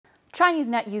Chinese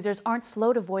net users aren't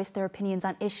slow to voice their opinions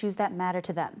on issues that matter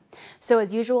to them. So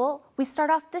as usual, we start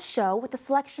off this show with a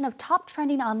selection of top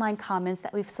trending online comments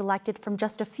that we've selected from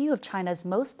just a few of China's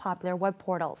most popular web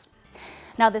portals.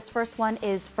 Now, this first one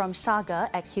is from Shaga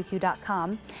at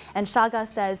QQ.com, and Shaga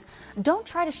says, "Don't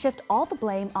try to shift all the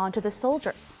blame onto the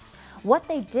soldiers. What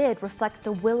they did reflects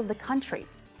the will of the country,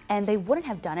 and they wouldn't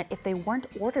have done it if they weren't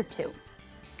ordered to."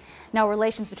 Now,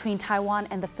 relations between Taiwan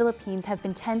and the Philippines have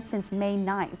been tense since May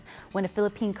 9th, when a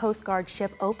Philippine Coast Guard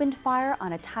ship opened fire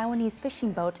on a Taiwanese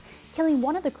fishing boat, killing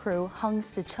one of the crew,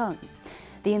 Shih-Cheng.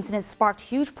 The incident sparked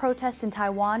huge protests in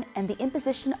Taiwan and the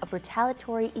imposition of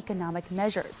retaliatory economic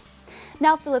measures.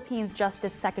 Now, Philippines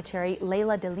Justice Secretary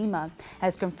Leila de Lima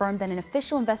has confirmed that an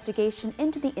official investigation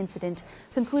into the incident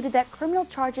concluded that criminal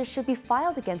charges should be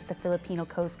filed against the Filipino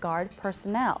Coast Guard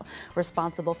personnel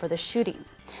responsible for the shooting.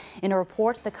 In a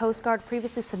report the Coast Guard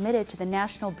previously submitted to the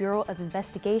National Bureau of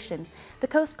Investigation, the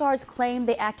Coast Guards claimed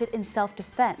they acted in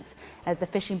self-defense as the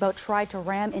fishing boat tried to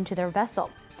ram into their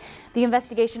vessel. The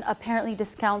investigation apparently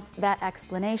discounts that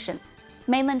explanation.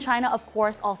 Mainland China, of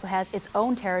course, also has its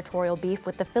own territorial beef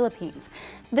with the Philippines.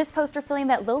 This poster feeling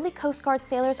that lowly Coast Guard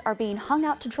sailors are being hung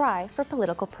out to dry for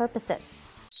political purposes.